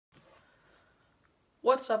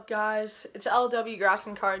What's up, guys? It's LW Graphs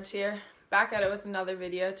and Cards here, back at it with another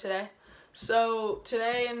video today. So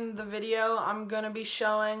today in the video I'm going to be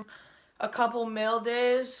showing a couple mail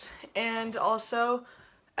days, and also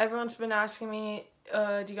everyone's been asking me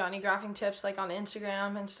do you got any graphing tips like on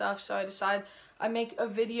Instagram and stuff, so I decided I'd make a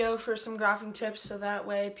video for some graphing tips so that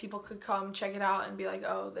way people could come check it out and be like,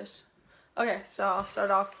 oh, this. Okay, so I'll start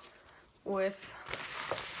off with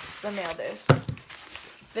the mail days.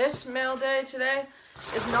 This mail day today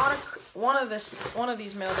is not one of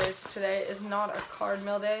these mail days today is not a card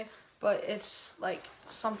mail day, but it's like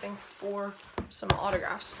something for some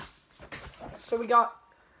autographs. So we got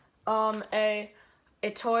a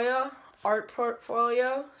Toya art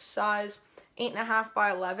portfolio, size 8.5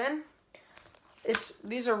 by 11.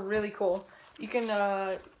 These are really cool. You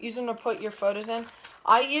can use them to put your photos in.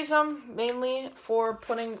 I use them mainly for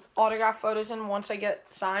putting autograph photos in once I get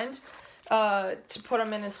signed, to put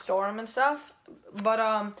them in and store them and stuff.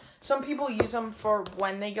 But some people use them for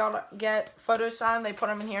when they get photos signed. They put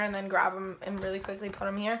them in here and then grab them and really quickly put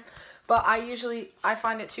them here. But I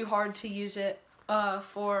find it too hard to use it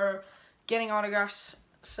for getting autographs.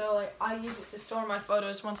 So like I use it to store my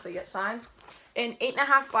photos once they get signed. And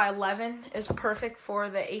 8.5 by 11 is perfect for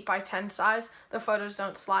the 8 by 10 size. The photos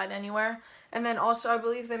don't slide anywhere. And then also I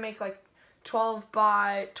believe they make like 12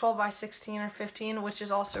 by 16 or 15, which is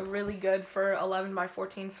also really good for 11 by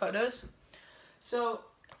 14 photos. So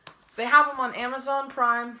they have them on Amazon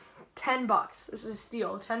Prime, $10. This is a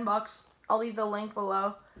steal, $10. I'll leave the link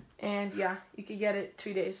below, and yeah, you could get it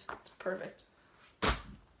 2 days. It's perfect.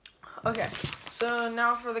 Okay, so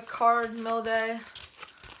now for the card mail day.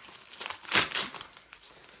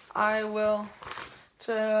 It's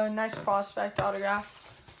a nice prospect autograph.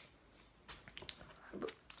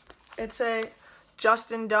 It's a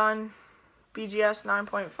Justin Dunn BGS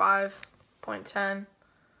 9.5.10.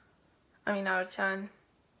 Out of 10.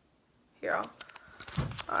 Here,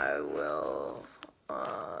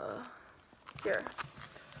 here.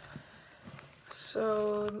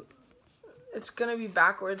 So it's gonna be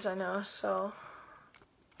backwards, I know, so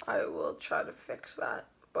I will try to fix that.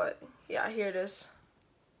 But yeah, here it is.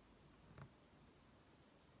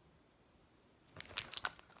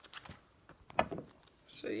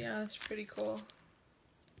 So yeah, it's pretty cool.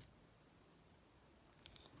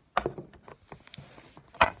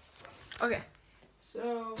 Okay,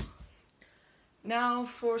 so now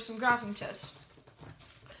for some graphing tips.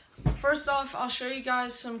 First off, I'll show you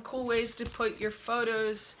guys some cool ways to put your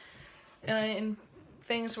photos in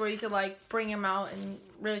things where you could like bring them out and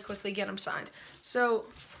really quickly get them signed. So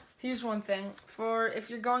here's one thing.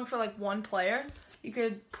 If you're going for like one player, you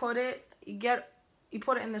could put it, you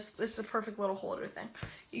put it in this is a perfect little holder thing.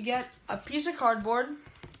 You get a piece of cardboard,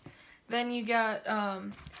 then you get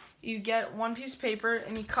one piece of paper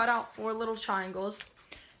and you cut out 4 little triangles,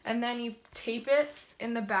 and then you tape it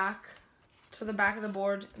in the back to the back of the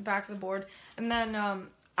board, and then and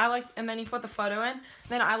then you put the photo in.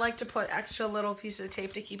 Then I like to put extra little pieces of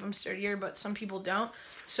tape to keep them sturdier, but some people don't.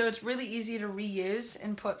 So it's really easy to reuse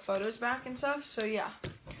and put photos back and stuff. So yeah.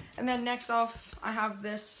 And then next off, I have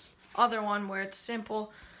this other one where it's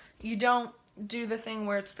simple. You don't do the thing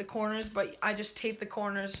where it's the corners, but I just tape the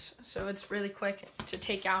corners so it's really quick to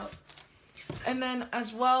take out. And then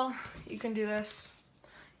as well, you can do this.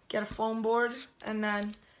 Get a foam board and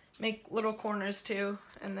then make little corners too,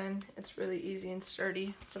 and then it's really easy and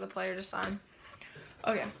sturdy for the player to sign.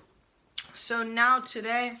 Okay, so now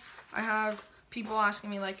today I have people asking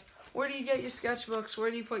me like, where do you get your sketchbooks? Where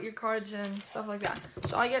do you put your cards in? Stuff like that.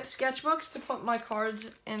 So I get sketchbooks to put my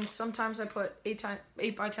cards, and sometimes I put 8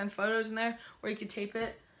 by 10 photos in there where you can tape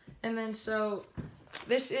it. And then so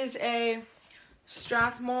this is a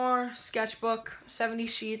Strathmore sketchbook, 70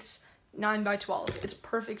 sheets, 9 by 12. It's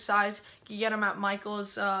perfect size. You get them at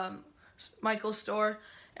Michael's store,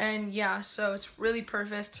 and yeah, so it's really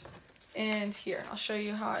perfect. And here, I'll show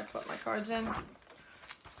you how I put my cards in,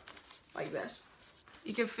 like this.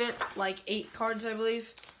 You can fit like 8 cards, I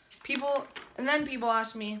believe. People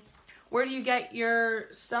ask me, where do you get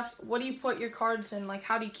your stuff? What do you put your cards in? Like,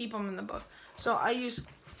 how do you keep them in the book? So I use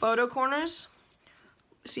photo corners.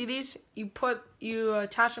 See these? You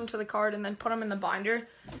attach them to the card and then put them in the binder.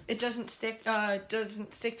 It doesn't stick to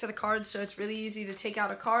the card, so it's really easy to take out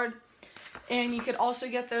a card. And you could also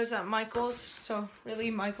get those at Michael's. So really,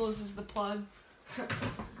 Michael's is the plug.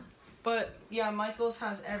 But yeah, Michael's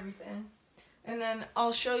has everything. And then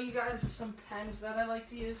I'll show you guys some pens that I like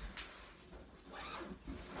to use.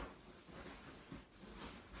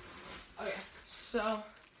 Okay, so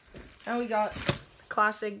now we got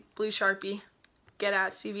classic blue Sharpie. Get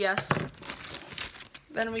at CVS.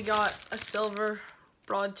 Then we got a silver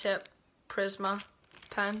broad tip Prisma.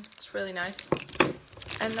 pen. It's really nice.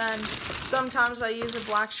 And then sometimes I use a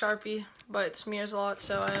black Sharpie, but it smears a lot,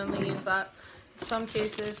 so I only use that in some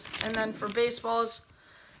cases. And then for baseballs,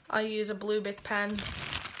 I use a blue Bic pen.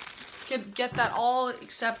 You could get that all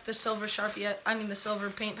except the silver Sharpie, the silver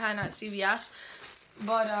paint pen at CVS.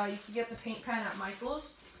 But you can get the paint pen at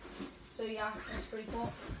Michael's. So yeah, that's pretty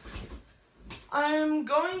cool. I'm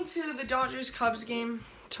going to the Dodgers-Cubs game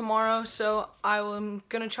tomorrow, so I'm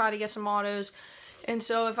going to try to get some autos. And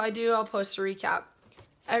so if I do, I'll post a recap.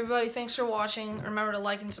 Everybody, thanks for watching. Remember to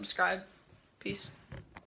like and subscribe. Peace.